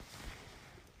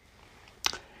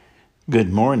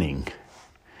Good morning.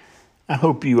 I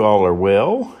hope you all are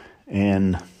well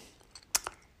and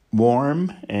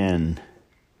warm and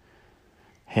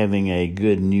having a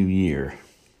good new year.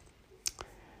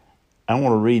 I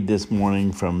want to read this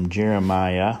morning from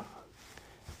Jeremiah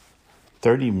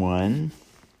 31,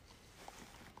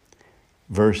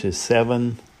 verses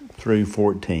 7 through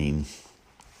 14.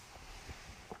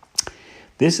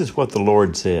 This is what the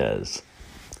Lord says.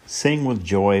 Sing with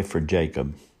joy for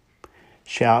Jacob.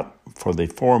 Shout for the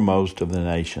foremost of the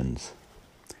nations.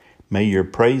 May your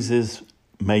praises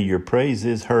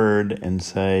heard and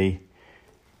say,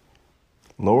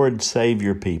 Lord, save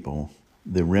your people,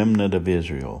 the remnant of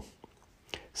Israel.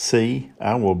 See,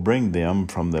 I will bring them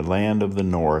from the land of the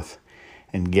north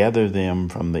and gather them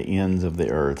from the ends of the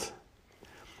earth.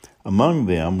 Among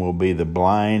them will be the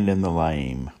blind and the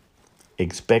lame,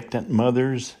 expectant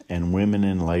mothers and women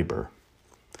in labor.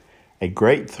 A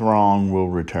great throng will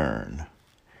return.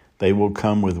 They will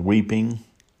come with weeping.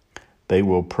 They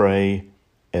will pray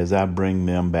as I bring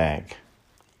them back.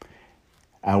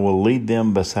 I will lead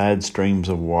them beside streams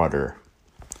of water,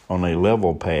 on a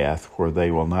level path where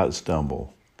they will not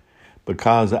stumble,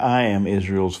 because I am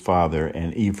Israel's father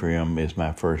and Ephraim is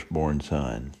my firstborn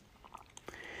son.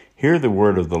 Hear the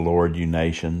word of the Lord, you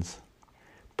nations.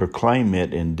 Proclaim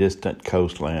it in distant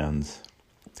coastlands.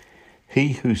 He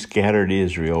who scattered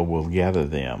Israel will gather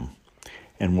them,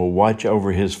 and will watch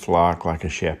over his flock like a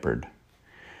shepherd.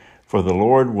 For the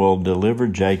Lord will deliver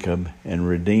Jacob and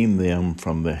redeem them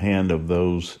from the hand of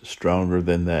those stronger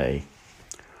than they.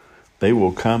 They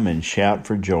will come and shout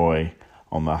for joy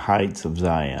on the heights of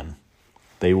Zion.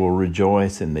 They will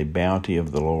rejoice in the bounty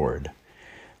of the Lord,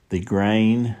 the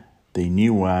grain, the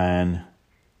new wine,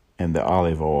 and the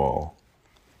olive oil,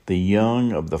 the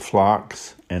young of the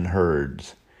flocks and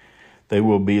herds. They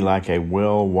will be like a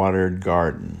well-watered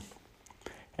garden,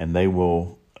 and they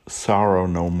will sorrow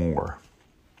no more.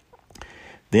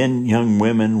 Then young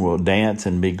women will dance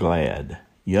and be glad,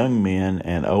 young men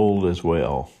and old as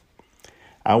well.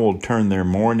 I will turn their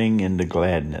mourning into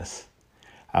gladness.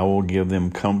 I will give them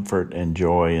comfort and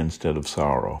joy instead of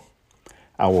sorrow.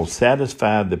 I will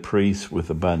satisfy the priests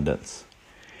with abundance,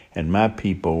 and my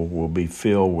people will be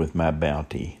filled with my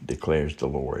bounty, declares the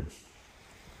Lord.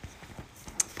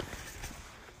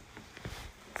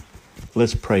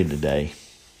 Let's pray today.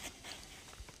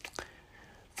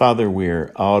 Father,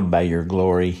 we're awed by your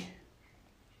glory.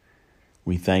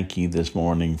 We thank you this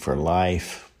morning for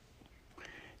life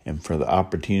and for the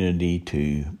opportunity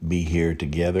to be here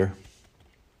together.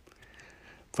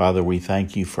 Father, we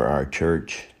thank you for our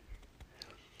church,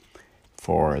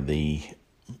 for the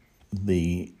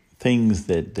things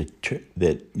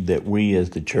that we as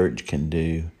the church can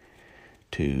do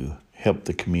to help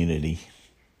the community.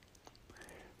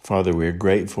 Father, we're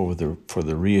grateful for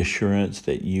the reassurance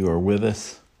that you are with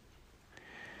us,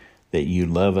 that you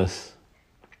love us,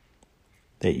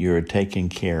 that you are taking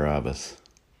care of us.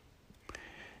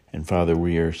 And Father,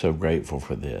 we are so grateful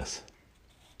for this.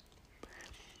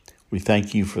 We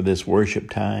thank you for this worship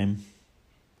time,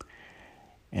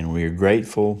 and we are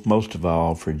grateful most of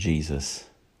all for Jesus.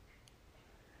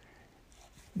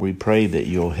 We pray that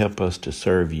you'll help us to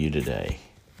serve you today.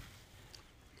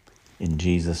 In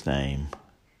Jesus' name,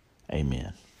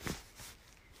 amen.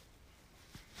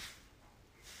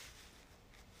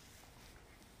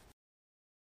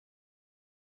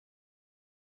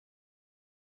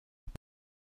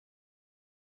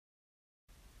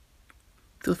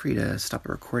 Feel free to stop the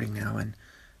recording now and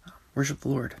worship the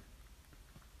Lord.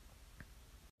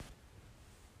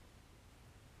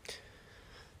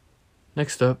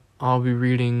 Next up, I'll be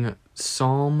reading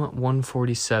Psalm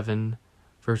 147,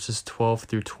 verses 12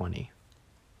 through 20.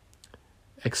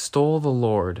 Extol the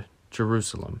Lord,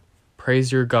 Jerusalem.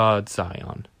 Praise your God,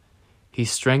 Zion. He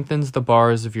strengthens the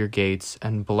bars of your gates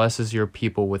and blesses your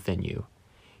people within you.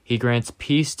 He grants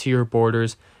peace to your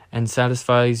borders and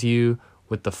satisfies you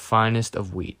with the finest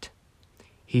of wheat.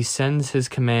 He sends his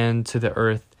command to the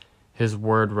earth, his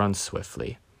word runs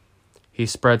swiftly. He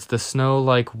spreads the snow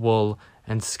like wool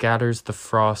and scatters the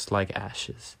frost like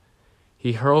ashes.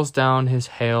 He hurls down his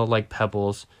hail like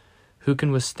pebbles. Who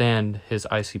can withstand his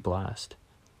icy blast?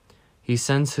 He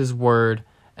sends his word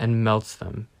and melts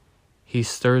them. He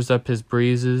stirs up his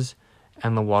breezes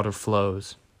and the water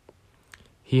flows.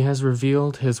 He has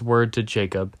revealed his word to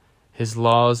Jacob, his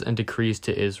laws and decrees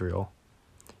to Israel.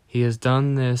 He has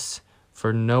done this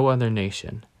for no other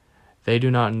nation. They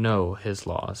do not know his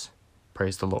laws.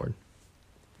 Praise the Lord.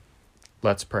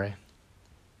 Let's pray.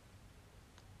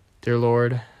 Dear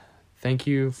Lord, thank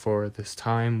you for this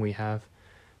time we have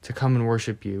to come and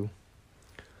worship you.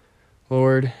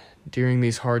 Lord, during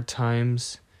these hard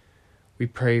times, we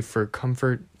pray for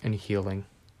comfort and healing.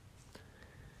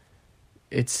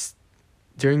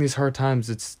 During these hard times,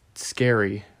 it's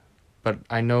scary, but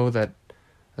I know that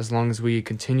as long as we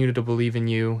continue to believe in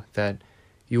you, that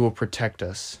you will protect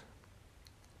us.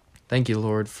 Thank you,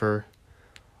 Lord, for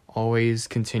always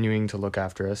continuing to look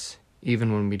after us,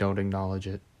 even when we don't acknowledge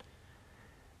it.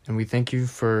 And we thank you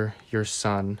for your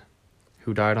Son,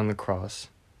 who died on the cross,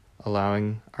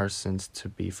 allowing our sins to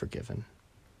be forgiven.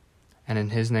 And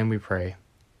in his name we pray.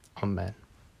 Amen.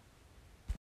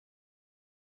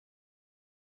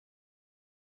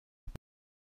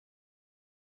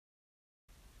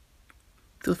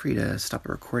 Feel free to stop the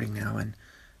recording now and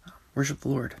worship the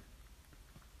Lord.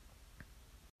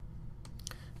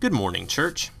 Good morning,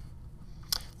 church.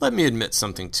 Let me admit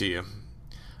something to you.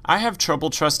 I have trouble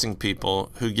trusting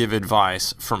people who give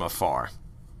advice from afar.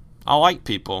 I like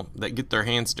people that get their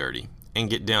hands dirty and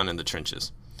get down in the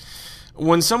trenches.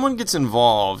 When someone gets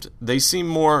involved, they seem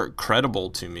more credible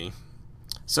to me.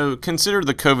 So consider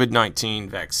the COVID-19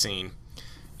 vaccine.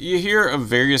 You hear of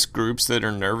various groups that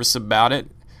are nervous about it,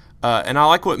 and I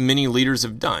like what many leaders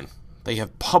have done. They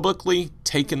have publicly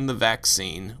taken the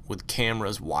vaccine with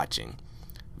cameras watching.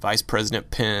 Vice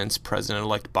President Pence,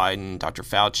 President-elect Biden, Dr.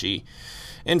 Fauci,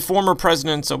 and former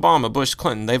Presidents Obama, Bush,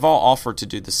 Clinton, they've all offered to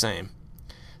do the same.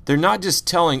 They're not just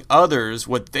telling others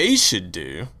what they should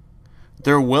do,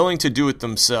 they're willing to do it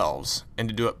themselves and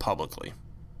to do it publicly.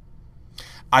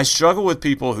 I struggle with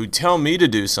people who tell me to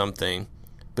do something,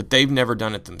 but they've never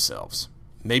done it themselves.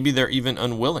 Maybe they're even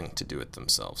unwilling to do it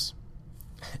themselves.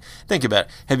 Think about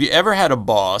it. Have you ever had a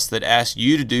boss that asked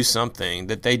you to do something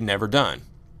that they'd never done?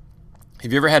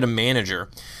 Have you ever had a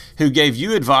manager who gave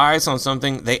you advice on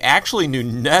something they actually knew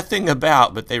nothing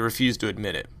about, but they refused to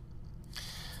admit it?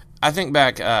 I think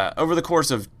back over the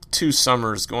course of 2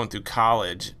 summers going through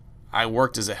college, I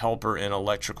worked as a helper in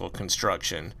electrical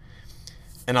construction.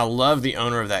 And I love the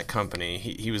owner of that company.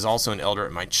 He was also an elder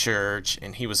at my church,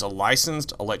 and he was a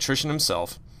licensed electrician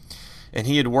himself. And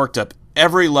he had worked up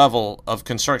every level of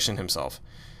construction himself.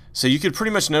 So you could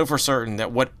pretty much know for certain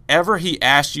that whatever he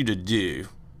asked you to do,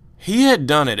 he had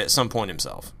done it at some point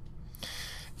himself.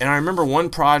 And I remember one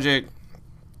project,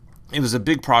 it was a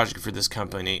big project for this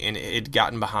company, and it had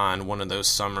gotten behind one of those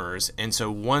summers. And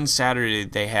so one Saturday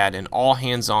they had an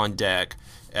all-hands-on-deck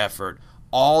effort.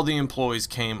 All the employees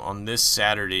came on this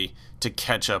Saturday to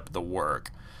catch up the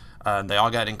work. They all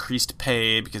got increased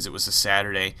pay because it was a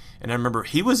Saturday. And I remember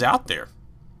he was out there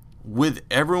with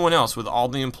everyone else, with all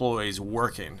the employees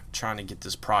working, trying to get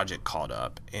this project caught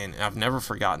up. And I've never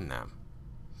forgotten that.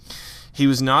 He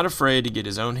was not afraid to get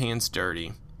his own hands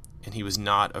dirty, and he was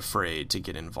not afraid to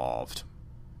get involved.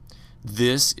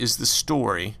 This is the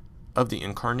story of the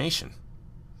incarnation.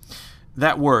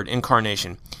 That word,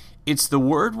 incarnation, it's the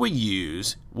word we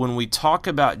use when we talk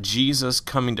about Jesus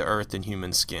coming to earth in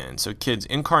human skin. So kids,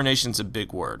 incarnation's a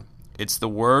big word. It's the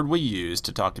word we use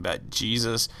to talk about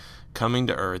Jesus coming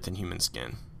to earth in human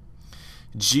skin.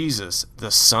 Jesus,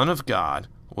 the Son of God,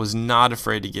 was not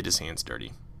afraid to get his hands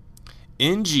dirty.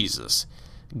 In Jesus,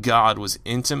 God was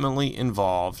intimately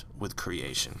involved with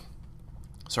creation.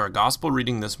 So our gospel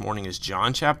reading this morning is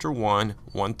John chapter 1,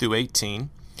 1 through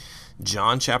 18.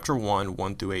 John chapter 1,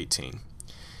 1 through 18.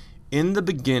 In the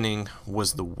beginning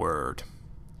was the Word,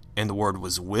 and the Word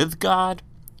was with God,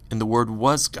 and the Word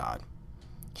was God.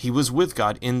 He was with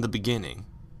God in the beginning.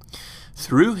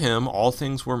 Through him all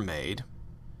things were made.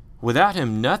 Without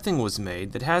him nothing was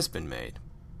made that has been made.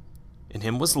 In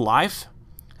him was life,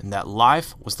 and that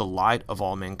life was the light of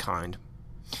all mankind.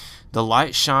 The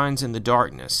light shines in the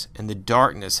darkness, and the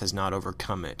darkness has not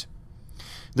overcome it.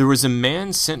 There was a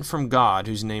man sent from God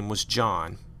whose name was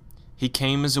John. He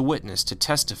came as a witness to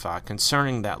testify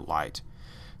concerning that light,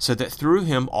 so that through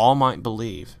him all might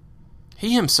believe.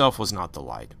 He himself was not the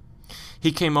light.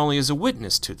 He came only as a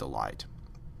witness to the light.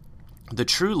 The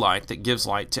true light that gives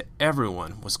light to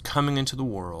everyone was coming into the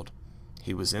world.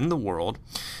 He was in the world,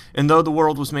 and though the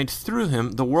world was made through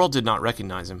him, the world did not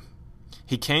recognize him.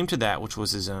 He came to that which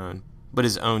was his own, but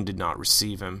his own did not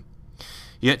receive him.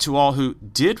 Yet to all who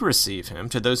did receive him,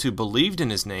 to those who believed in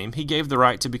his name, he gave the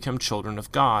right to become children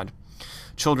of God.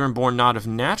 Children born not of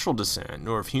natural descent,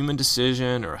 nor of human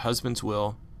decision or husband's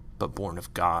will, but born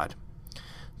of God.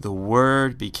 The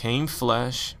Word became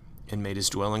flesh and made his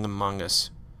dwelling among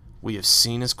us. We have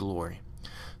seen his glory,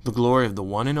 the glory of the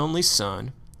one and only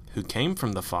Son, who came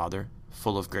from the Father,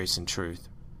 full of grace and truth.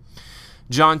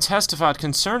 John testified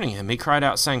concerning him. He cried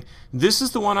out, saying, "This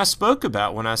is the one I spoke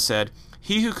about when I said,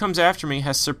 'He who comes after me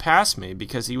has surpassed me,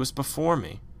 because he was before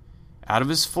me.' Out of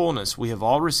his fullness we have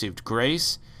all received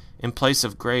grace in place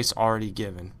of grace already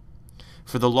given.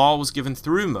 For the law was given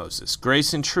through Moses.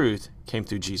 Grace and truth came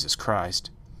through Jesus Christ.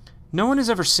 No one has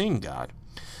ever seen God,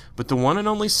 but the one and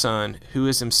only Son, who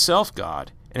is himself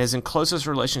God and is in closest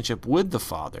relationship with the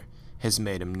Father, has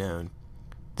made him known.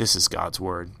 This is God's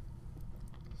word.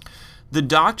 The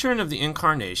doctrine of the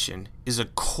incarnation is a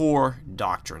core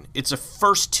doctrine. It's a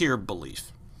first-tier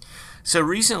belief. So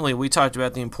recently we talked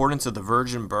about the importance of the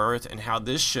virgin birth and how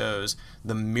this shows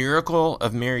the miracle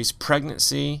of Mary's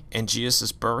pregnancy and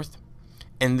Jesus' birth.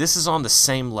 And this is on the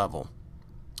same level.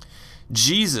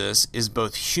 Jesus is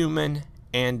both human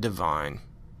and divine.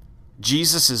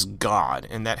 Jesus is God,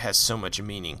 and that has so much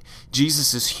meaning.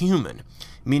 Jesus is human,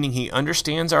 meaning he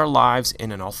understands our lives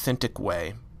in an authentic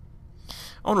way.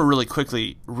 I want to really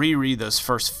quickly reread those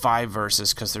first 5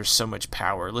 verses because there's so much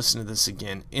power. Listen to this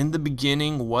again. In the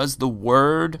beginning was the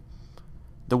Word.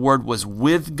 The Word was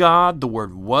with God. The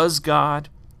Word was God.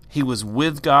 He was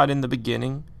with God in the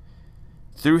beginning.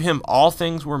 Through him all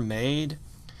things were made.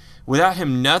 Without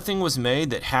him nothing was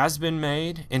made that has been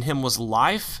made. In him was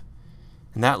life,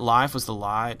 and that life was the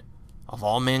light of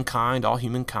all mankind, all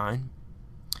humankind.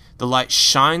 The light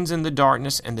shines in the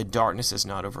darkness, and the darkness has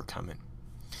not overcome it.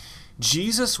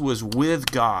 Jesus was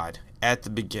with God at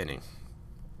the beginning.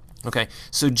 Okay,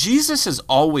 so Jesus has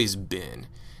always been.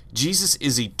 Jesus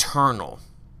is eternal.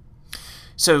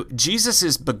 So Jesus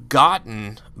is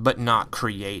begotten but not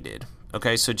created.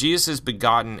 Okay, so Jesus is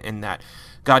begotten in that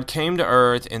God came to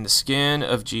earth in the skin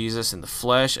of Jesus, in the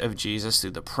flesh of Jesus,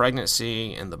 through the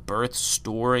pregnancy and the birth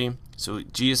story. So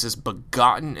Jesus is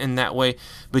begotten in that way,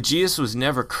 but Jesus was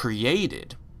never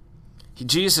created.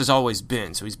 Jesus has always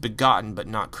been, so he's begotten but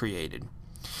not created.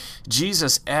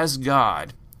 Jesus, as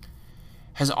God,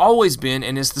 has always been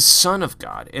and is the Son of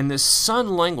God. And this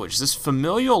Son language, this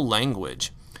familial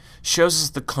language, shows us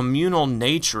the communal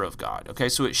nature of God. Okay,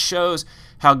 so it shows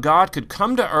how God could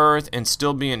come to earth and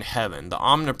still be in heaven, the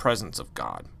omnipresence of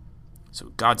God. So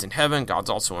God's in heaven,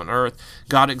 God's also on earth.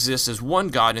 God exists as one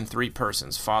God in 3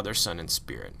 persons, Father, Son, and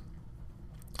Spirit.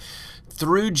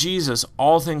 Through Jesus,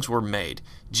 all things were made.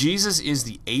 Jesus is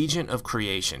the agent of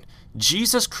creation.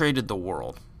 Jesus created the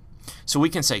world. So we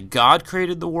can say God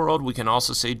created the world. We can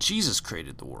also say Jesus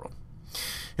created the world.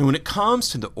 And when it comes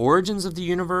to the origins of the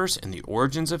universe and the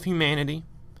origins of humanity,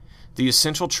 the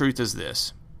essential truth is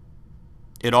this.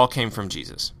 It all came from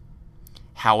Jesus.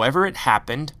 However it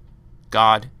happened,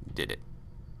 God did it.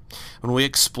 When we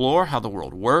explore how the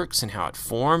world works and how it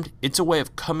formed, it's a way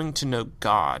of coming to know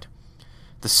God.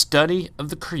 The study of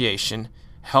the creation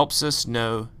helps us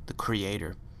know the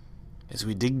Creator. As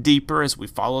we dig deeper, as we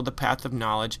follow the path of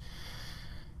knowledge,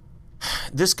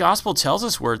 this gospel tells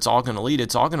us where it's all going to lead.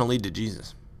 It's all going to lead to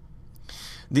Jesus.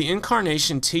 The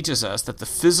incarnation teaches us that the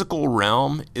physical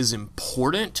realm is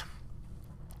important,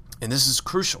 and this is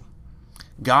crucial.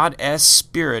 God as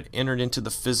spirit entered into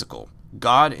the physical.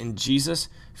 God and Jesus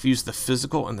fused the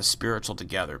physical and the spiritual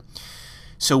together.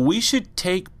 So we should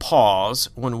take pause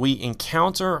when we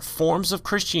encounter forms of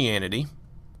Christianity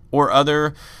or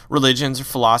other religions or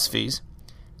philosophies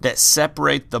that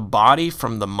separate the body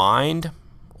from the mind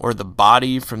or the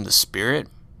body from the spirit.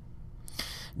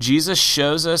 Jesus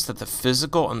shows us that the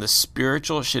physical and the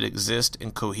spiritual should exist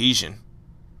in cohesion.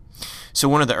 So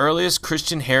one of the earliest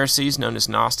Christian heresies, known as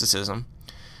Gnosticism,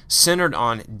 centered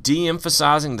on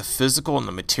de-emphasizing the physical and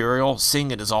the material,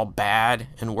 seeing it as all bad,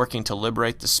 and working to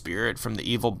liberate the spirit from the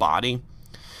evil body.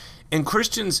 And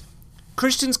Christians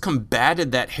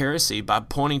combated that heresy by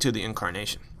pointing to the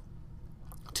incarnation.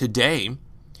 Today,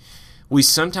 we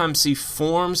sometimes see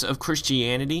forms of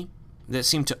Christianity that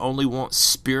seem to only want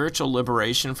spiritual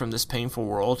liberation from this painful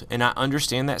world, and I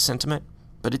understand that sentiment,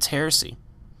 but it's heresy.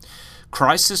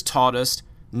 Christ has taught us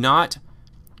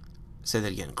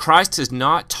Christ has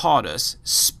not taught us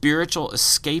spiritual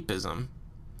escapism,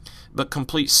 but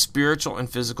complete spiritual and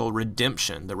physical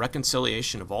redemption, the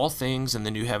reconciliation of all things in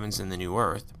the new heavens and the new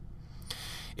earth.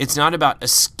 It's not about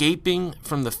escaping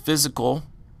from the physical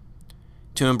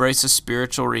to embrace a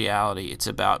spiritual reality. It's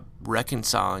about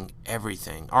reconciling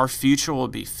everything. Our future will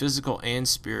be physical and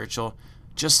spiritual,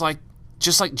 just like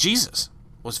Jesus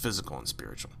was physical and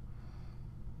spiritual.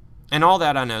 And all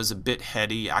that I know is a bit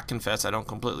heady. I confess I don't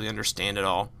completely understand it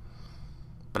all.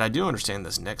 But I do understand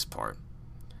this next part.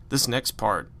 This next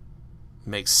part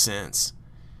makes sense,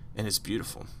 and it's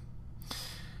beautiful.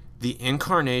 The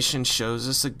incarnation shows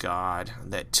us a God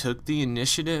that took the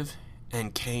initiative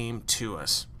and came to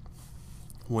us.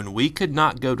 When we could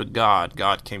not go to God,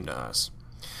 God came to us.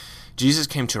 Jesus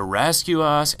came to rescue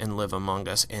us and live among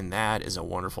us, and that is a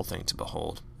wonderful thing to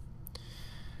behold.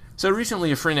 So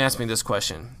recently a friend asked me this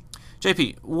question.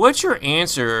 JP, what's your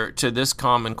answer to this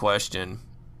common question?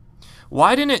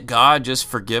 Why didn't God just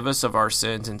forgive us of our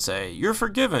sins and say, "You're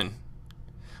forgiven"?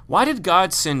 Why did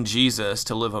God send Jesus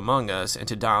to live among us and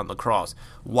to die on the cross?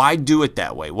 Why do it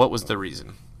that way? What was the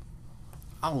reason?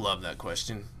 I love that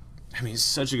question. I mean, it's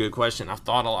such a good question. I've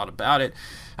thought a lot about it.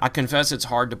 I confess it's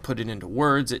hard to put it into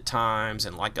words at times,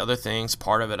 and like other things,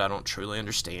 part of it I don't truly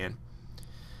understand.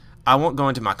 I won't go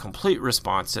into my complete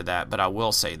response to that, but I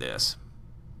will say this.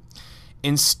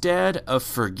 Instead of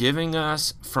forgiving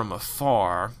us from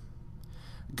afar,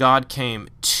 God came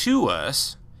to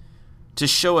us to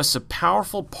show us a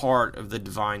powerful part of the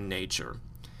divine nature.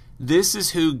 This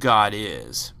is who God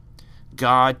is.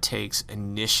 God takes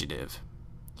initiative.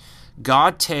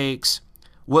 God takes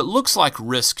what looks like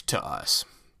risk to us.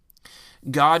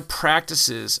 God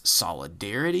practices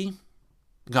solidarity.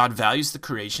 God values the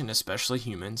creation, especially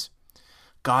humans.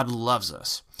 God loves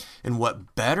us. And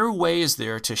what better way is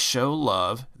there to show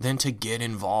love than to get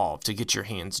involved, to get your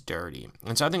hands dirty?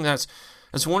 And so I think that's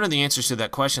one of the answers to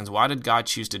that question is, why did God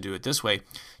choose to do it this way?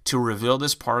 To reveal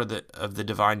this part of the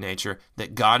divine nature,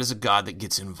 that God is a God that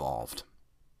gets involved.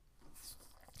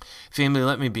 Family,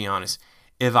 let me be honest.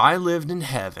 If I lived in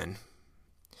heaven,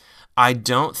 I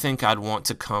don't think I'd want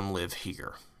to come live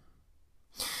here.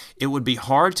 It would be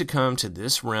hard to come to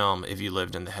this realm if you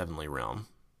lived in the heavenly realm.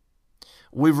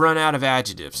 We've run out of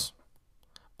adjectives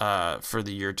for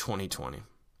the year 2020.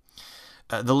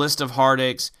 The list of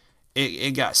heartaches,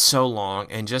 it got so long,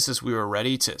 and just as we were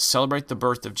ready to celebrate the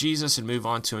birth of Jesus and move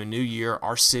on to a new year,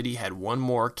 our city had one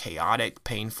more chaotic,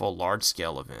 painful,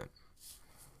 large-scale event.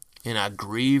 And I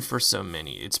grieve for so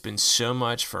many. It's been so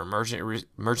much for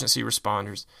emergency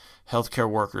responders, healthcare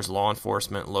workers, law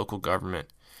enforcement, local government.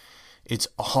 It's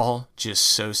all just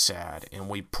so sad, and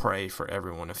we pray for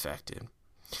everyone affected.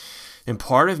 And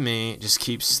part of me just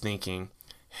keeps thinking,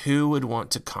 who would want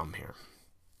to come here?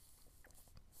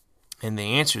 And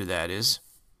the answer to that is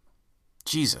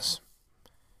Jesus.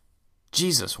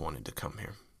 Jesus wanted to come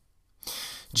here.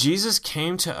 Jesus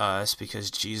came to us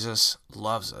because Jesus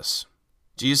loves us.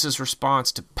 Jesus'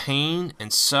 response to pain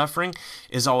and suffering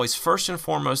is always first and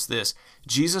foremost this: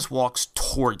 Jesus walks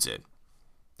towards it.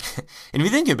 And if you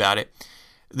think about it,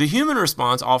 the human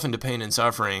response often to pain and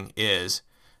suffering is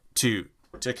to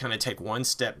kind of take one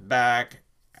step back,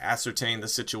 ascertain the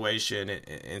situation,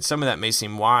 and some of that may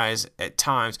seem wise at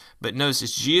times, but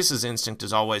notice Jesus' instinct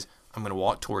is always, I'm going to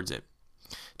walk towards it.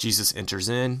 Jesus enters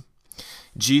in.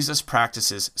 Jesus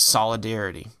practices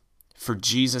solidarity, for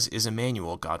Jesus is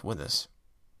Emmanuel, God with us.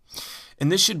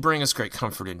 And this should bring us great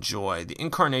comfort and joy. The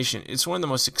incarnation is one of the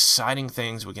most exciting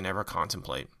things we can ever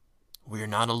contemplate. We are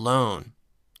not alone.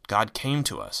 God came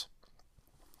to us.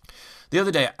 The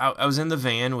other day, I was in the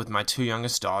van with my two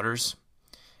youngest daughters,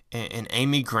 and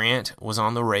Amy Grant was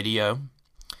on the radio,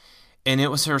 and it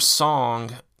was her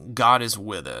song, God is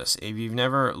With Us. If you've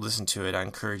never listened to it, I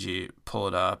encourage you to pull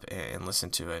it up and listen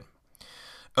to it.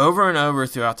 Over and over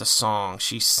throughout the song,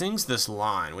 she sings this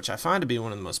line, which I find to be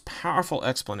one of the most powerful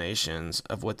explanations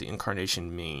of what the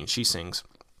incarnation means. She sings,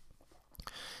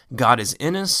 God is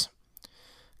in us,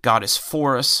 God is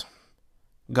for us,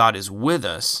 God is with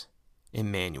us,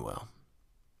 Emmanuel.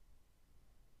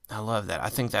 I love that. I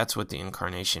think that's what the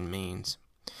incarnation means.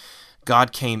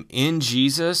 God came in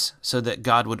Jesus so that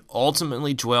God would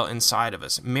ultimately dwell inside of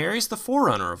us. Mary's the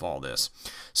forerunner of all this,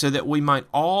 so that we might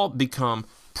all become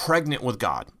pregnant with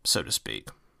God, so to speak.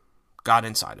 God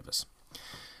inside of us.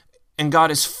 And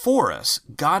God is for us.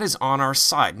 God is on our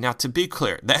side. Now, to be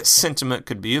clear, that sentiment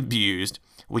could be abused.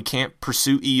 We can't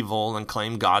pursue evil and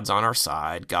claim God's on our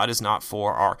side. God is not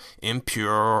for our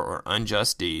impure or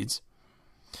unjust deeds.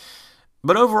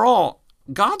 But overall,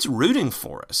 God's rooting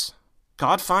for us.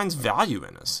 God finds value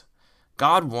in us.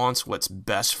 God wants what's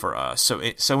best for us.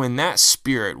 So in that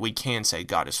spirit, we can say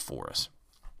God is for us.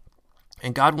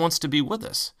 And God wants to be with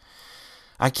us.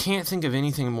 I can't think of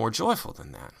anything more joyful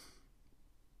than that.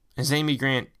 As Amy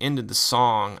Grant ended the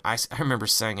song, I remember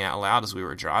saying it out loud as we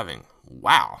were driving,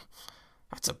 wow,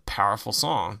 that's a powerful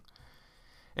song.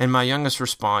 And my youngest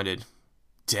responded,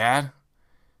 Dad,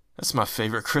 that's my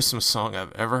favorite Christmas song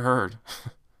I've ever heard.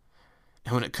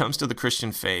 And when it comes to the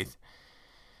Christian faith,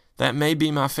 that may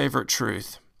be my favorite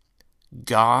truth.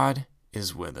 God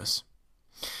is with us.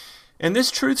 And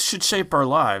this truth should shape our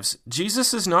lives.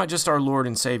 Jesus is not just our Lord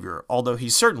and Savior, although he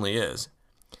certainly is.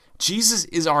 Jesus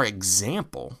is our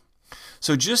example.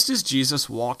 So just as Jesus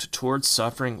walked towards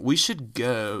suffering, we should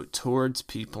go towards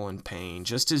people in pain.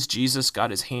 Just as Jesus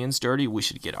got his hands dirty, we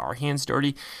should get our hands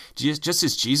dirty. Just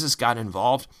as Jesus got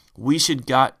involved, we should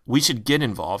get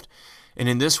involved. And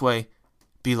in this way,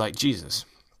 be like Jesus.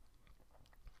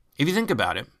 If you think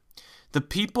about it, the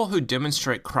people who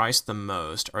demonstrate Christ the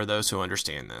most are those who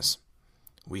understand this.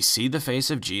 We see the face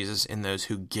of Jesus in those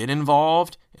who get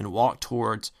involved and walk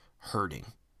towards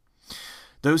hurting.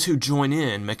 Those who join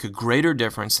in make a greater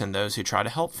difference than those who try to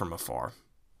help from afar.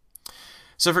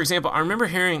 So, for example, I remember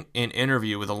hearing an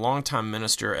interview with a longtime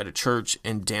minister at a church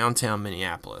in downtown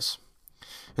Minneapolis.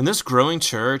 And this growing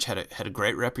church had a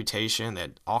great reputation. They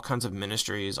had all kinds of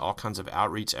ministries, all kinds of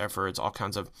outreach efforts, all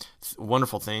kinds of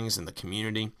wonderful things in the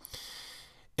community.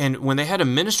 And when they had a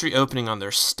ministry opening on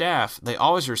their staff, they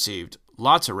always received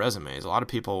lots of resumes. A lot of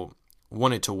people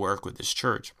wanted to work with this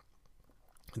church.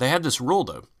 They had this rule,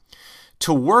 though.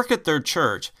 To work at their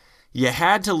church, you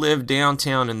had to live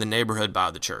downtown in the neighborhood by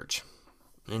the church.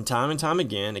 And time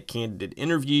again, a candidate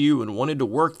interviewed you and wanted to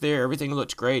work there. Everything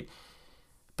looked great.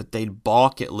 But they'd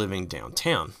balk at living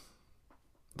downtown.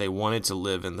 They wanted to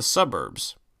live in the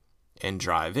suburbs and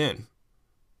drive in.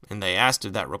 And they asked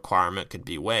if that requirement could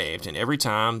be waived. And every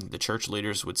time the church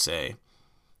leaders would say,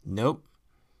 nope,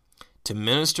 to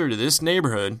minister to this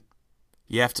neighborhood,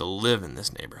 you have to live in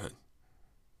this neighborhood.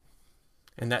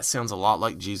 And that sounds a lot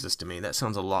like Jesus to me. That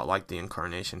sounds a lot like the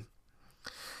incarnation.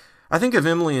 I think of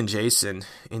Emily and Jason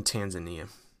in Tanzania.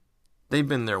 They've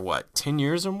been there, 10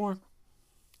 years or more?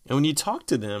 And when you talk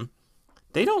to them,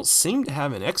 they don't seem to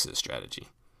have an exit strategy.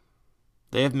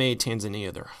 They have made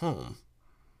Tanzania their home.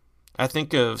 I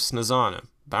think of Snezana,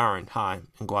 Byron High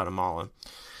in Guatemala.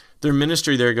 Their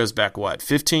ministry there goes back,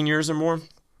 15 years or more?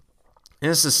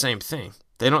 And it's the same thing.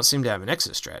 They don't seem to have an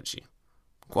exit strategy.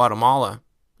 Guatemala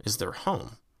is their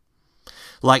home.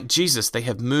 Like Jesus, they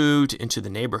have moved into the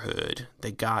neighborhood.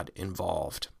 They got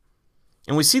involved.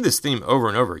 And we see this theme over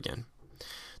and over again.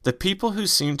 The people who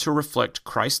seem to reflect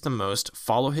Christ the most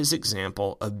follow his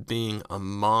example of being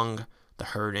among the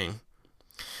hurting.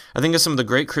 I think of some of the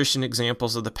great Christian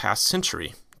examples of the past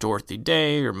century, Dorothy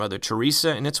Day or Mother Teresa,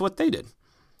 and it's what they did.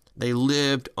 They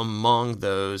lived among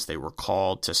those they were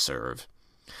called to serve.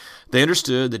 They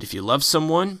understood that if you love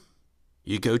someone,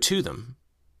 you go to them.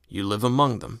 You live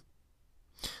among them.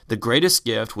 The greatest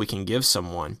gift we can give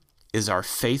someone is our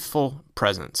faithful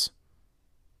presence.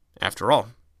 After all,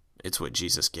 it's what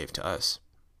Jesus gave to us.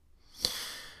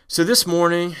 So this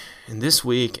morning, and this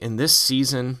week, and this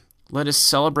season, let us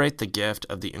celebrate the gift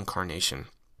of the incarnation.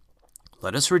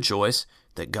 Let us rejoice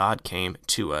that God came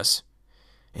to us.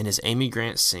 And as Amy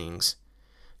Grant sings,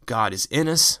 God is in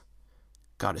us,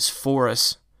 God is for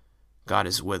us, God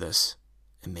is with us,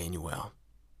 Emmanuel.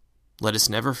 Let us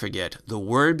never forget, the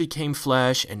Word became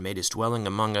flesh and made his dwelling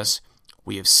among us.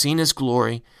 We have seen his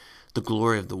glory, the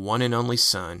glory of the one and only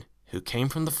Son, who came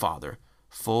from the Father,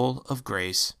 full of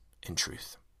grace and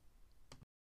truth.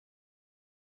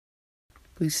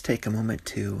 Please take a moment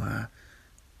to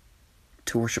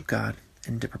worship God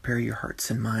and to prepare your hearts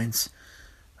and minds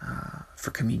for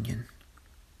communion.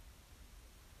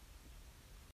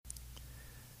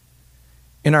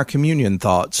 In our communion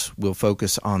thoughts, we'll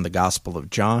focus on the Gospel of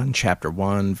John, chapter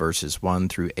 1, verses 1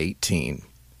 through 18.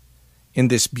 In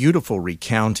this beautiful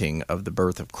recounting of the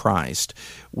birth of Christ,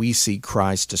 we see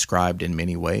Christ described in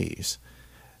many ways.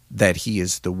 That he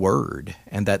is the Word,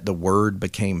 and that the Word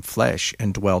became flesh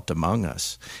and dwelt among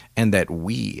us, and that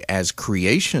we, as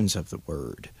creations of the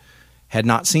Word, had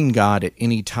not seen God at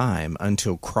any time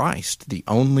until Christ, the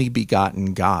only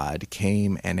begotten God,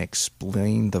 came and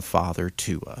explained the Father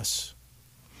to us.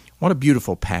 What a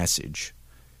beautiful passage.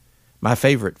 My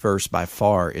favorite verse by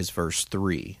far is verse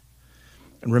 3.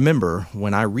 And remember,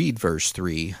 when I read verse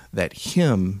 3, that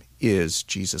him is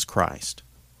Jesus Christ.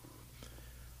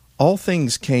 All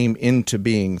things came into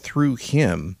being through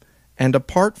him, and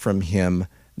apart from him,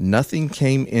 nothing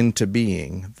came into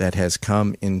being that has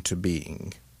come into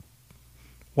being.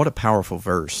 What a powerful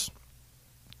verse.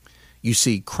 You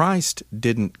see, Christ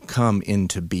didn't come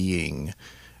into being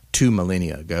 2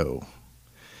 millennia ago.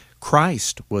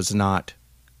 Christ was not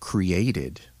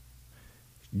created.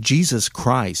 Jesus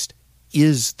Christ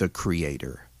is the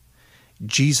Creator.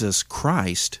 Jesus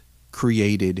Christ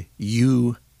created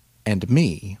you and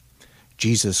me.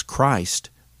 Jesus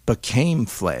Christ became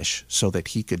flesh so that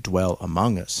he could dwell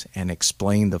among us and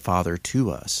explain the Father to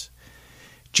us.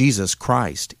 Jesus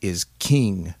Christ is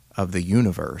King of the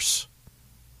universe.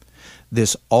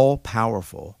 This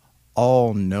all-powerful,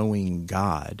 all-knowing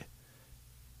God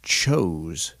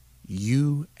chose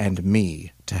you and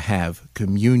me to have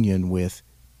communion with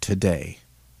today.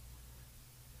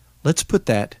 Let's put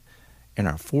that in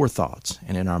our forethoughts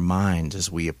and in our minds as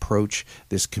we approach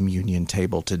this communion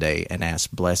table today and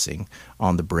ask blessing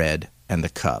on the bread and the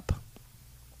cup.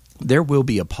 There will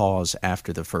be a pause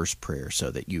after the first prayer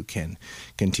so that you can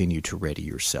continue to ready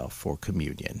yourself for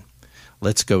communion.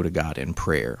 Let's go to God in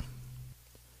prayer.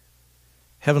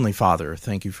 Heavenly Father,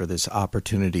 thank you for this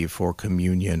opportunity for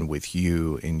communion with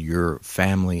you in your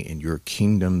family, in your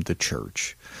kingdom, the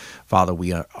church. Father,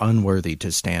 we are unworthy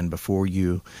to stand before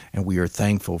you, and we are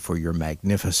thankful for your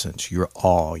magnificence, your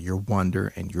awe, your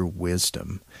wonder, and your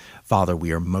wisdom. Father,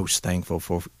 we are most thankful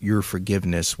for your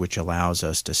forgiveness, which allows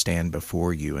us to stand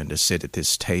before you and to sit at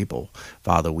this table.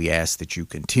 Father, we ask that you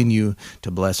continue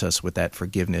to bless us with that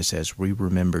forgiveness as we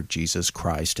remember Jesus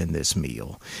Christ in this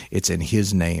meal. It's in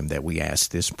his name that we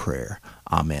ask this prayer.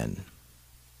 Amen.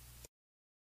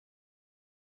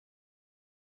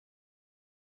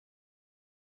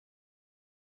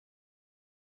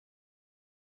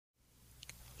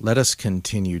 Let us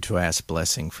continue to ask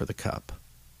blessing for the cup.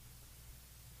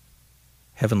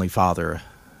 Heavenly Father,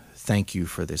 thank you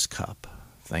for this cup.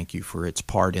 Thank you for its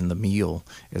part in the meal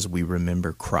as we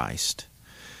remember Christ.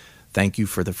 Thank you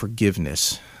for the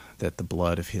forgiveness that the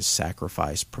blood of his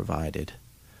sacrifice provided.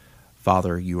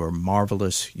 Father, you are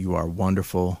marvelous, you are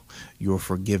wonderful. Your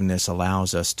forgiveness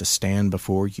allows us to stand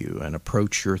before you and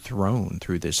approach your throne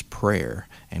through this prayer,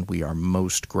 and we are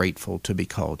most grateful to be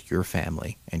called your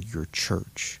family and your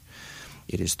church.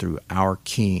 It is through our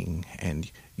King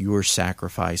and your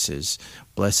sacrifices'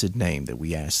 blessed name that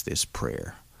we ask this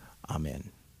prayer.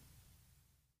 Amen.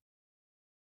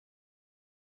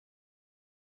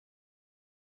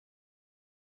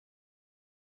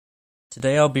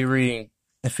 Today I'll be reading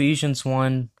Ephesians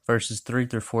 1, verses 3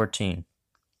 through 14.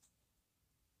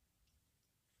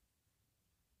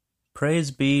 Praise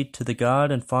be to the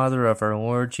God and Father of our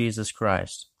Lord Jesus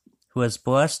Christ, who has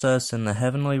blessed us in the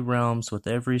heavenly realms with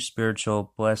every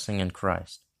spiritual blessing in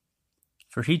Christ.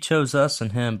 For he chose us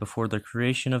in him before the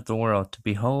creation of the world to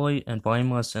be holy and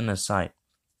blameless in his sight.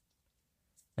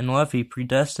 In love he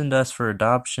predestined us for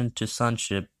adoption to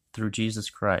sonship through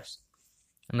Jesus Christ,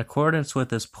 in accordance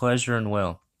with his pleasure and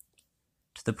will,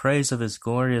 to the praise of his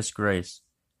glorious grace,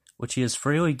 which he has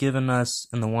freely given us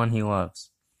in the one he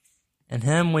loves. In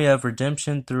him we have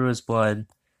redemption through his blood,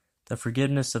 the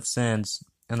forgiveness of sins,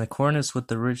 in accordance with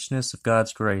the richness of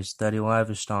God's grace that he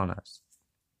lavished on us.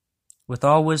 With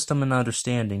all wisdom and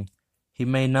understanding, he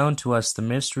made known to us the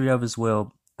mystery of his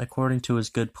will according to his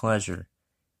good pleasure,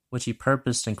 which he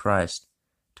purposed in Christ,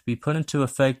 to be put into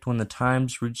effect when the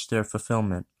times reach their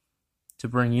fulfillment, to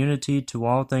bring unity to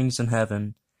all things in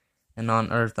heaven and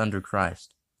on earth under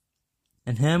Christ.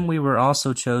 In him we were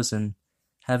also chosen,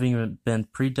 having been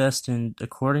predestined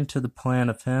according to the plan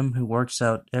of him who works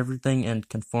out everything in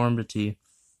conformity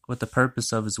with the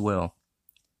purpose of his will,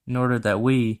 in order that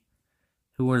we,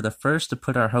 who were the first to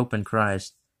put our hope in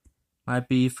Christ, might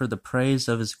be for the praise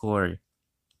of his glory.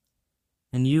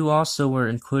 And you also were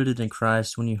included in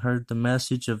Christ when you heard the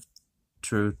message of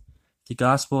truth, the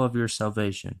gospel of your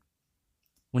salvation.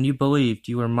 When you believed,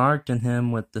 you were marked in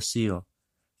him with the seal,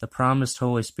 the promised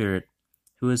Holy Spirit,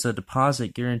 who is a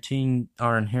deposit guaranteeing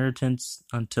our inheritance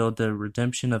until the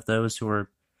redemption of those who are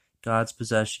God's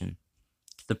possession,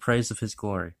 to the praise of his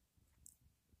glory.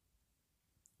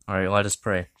 All right, let us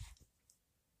pray.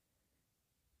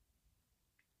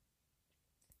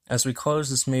 As we close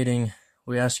this meeting,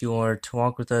 we ask you, Lord, to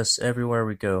walk with us everywhere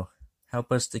we go.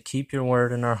 Help us to keep your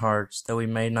word in our hearts, that we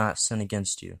may not sin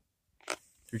against you.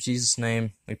 Through Jesus'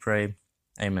 name we pray.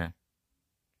 Amen.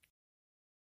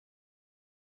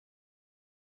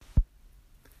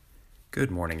 Good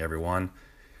morning, everyone.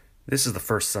 This is the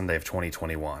first Sunday of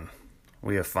 2021.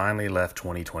 We have finally left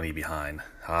 2020 behind.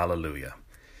 Hallelujah.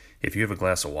 If you have a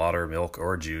glass of water, milk,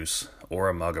 or juice, or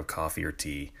a mug of coffee or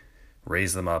tea,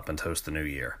 raise them up and toast the new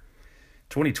year.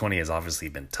 2020 has obviously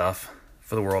been tough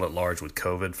for the world at large with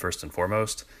COVID first and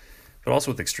foremost, but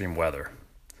also with extreme weather.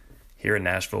 Here in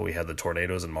Nashville, we had the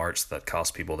tornadoes in March that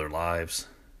cost people their lives,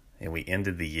 and we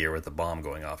ended the year with a bomb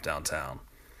going off downtown.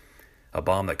 A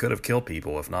bomb that could have killed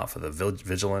people if not for the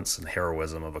vigilance and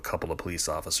heroism of a couple of police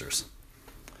officers.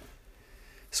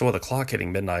 So with the clock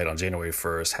hitting midnight on January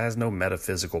 1st has no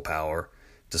metaphysical power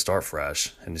to start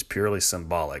fresh and is purely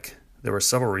symbolic, there were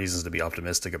several reasons to be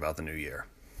optimistic about the new year.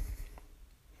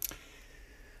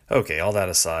 Okay, all that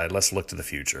aside, let's look to the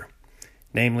future.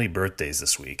 Namely, birthdays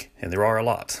this week, and there are a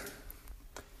lot.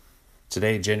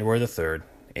 Today, January the 3rd,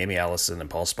 Amy Allison and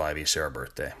Paul Spivey share a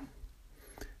birthday.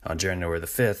 On January the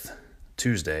 5th,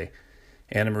 Tuesday,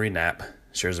 Anna Marie Knapp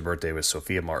shares a birthday with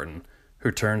Sophia Martin,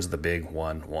 who turns the big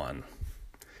 1-1.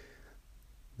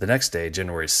 The next day,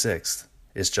 January 6th,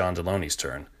 is John Deloney's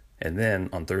turn, and then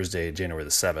on Thursday, January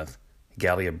the 7th,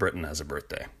 Gallia Britton has a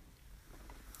birthday.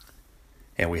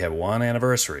 And we have one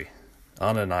anniversary.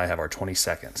 Anna and I have our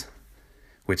 22nd,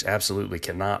 which absolutely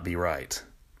cannot be right.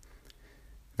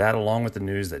 That, along with the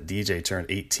news that DJ turned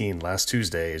 18 last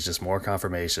Tuesday, is just more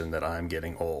confirmation that I'm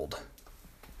getting old.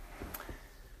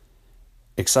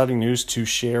 Exciting news to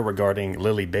share regarding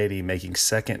Lily Beatty making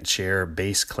second chair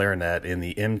bass clarinet in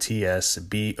the MTS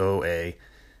BOA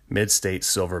Mid-State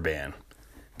Silver Band.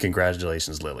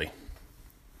 Congratulations, Lily.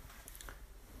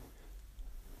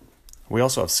 We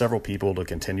also have several people to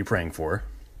continue praying for.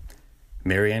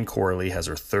 Marianne Corley has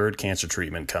her third cancer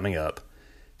treatment coming up.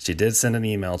 She did send an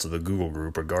email to the Google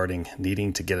group regarding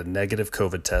needing to get a negative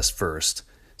COVID test first,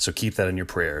 so keep that in your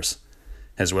prayers,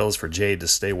 as well as for Jade to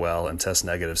stay well and test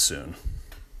negative soon.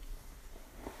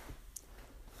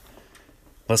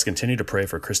 Let's continue to pray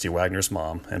for Christy Wagner's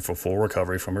mom and for full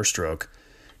recovery from her stroke,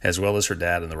 as well as her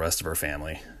dad and the rest of her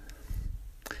family.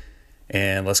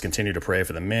 And let's continue to pray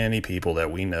for the many people that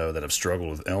we know that have struggled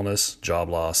with illness, job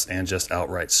loss, and just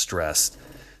outright stress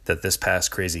that this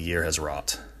past crazy year has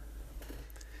wrought.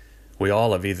 We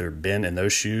all have either been in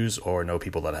those shoes or know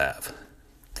people that have.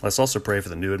 Let's also pray for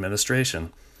the new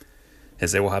administration,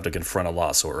 as they will have to confront a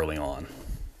lot so early on.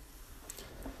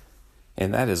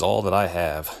 And that is all that I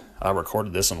have. I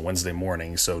recorded this on Wednesday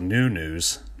morning, so new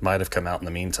news might have come out in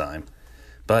the meantime.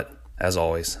 But, as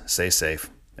always, stay safe,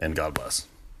 and God bless.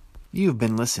 You've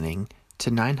been listening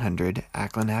to 900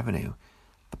 Ackland Avenue,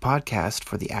 the podcast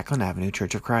for the Ackland Avenue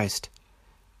Church of Christ.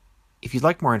 If you'd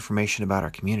like more information about our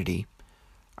community,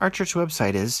 our church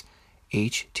website is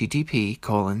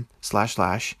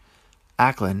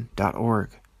http://ackland.org.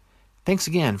 Thanks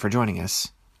again for joining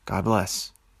us. God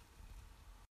bless.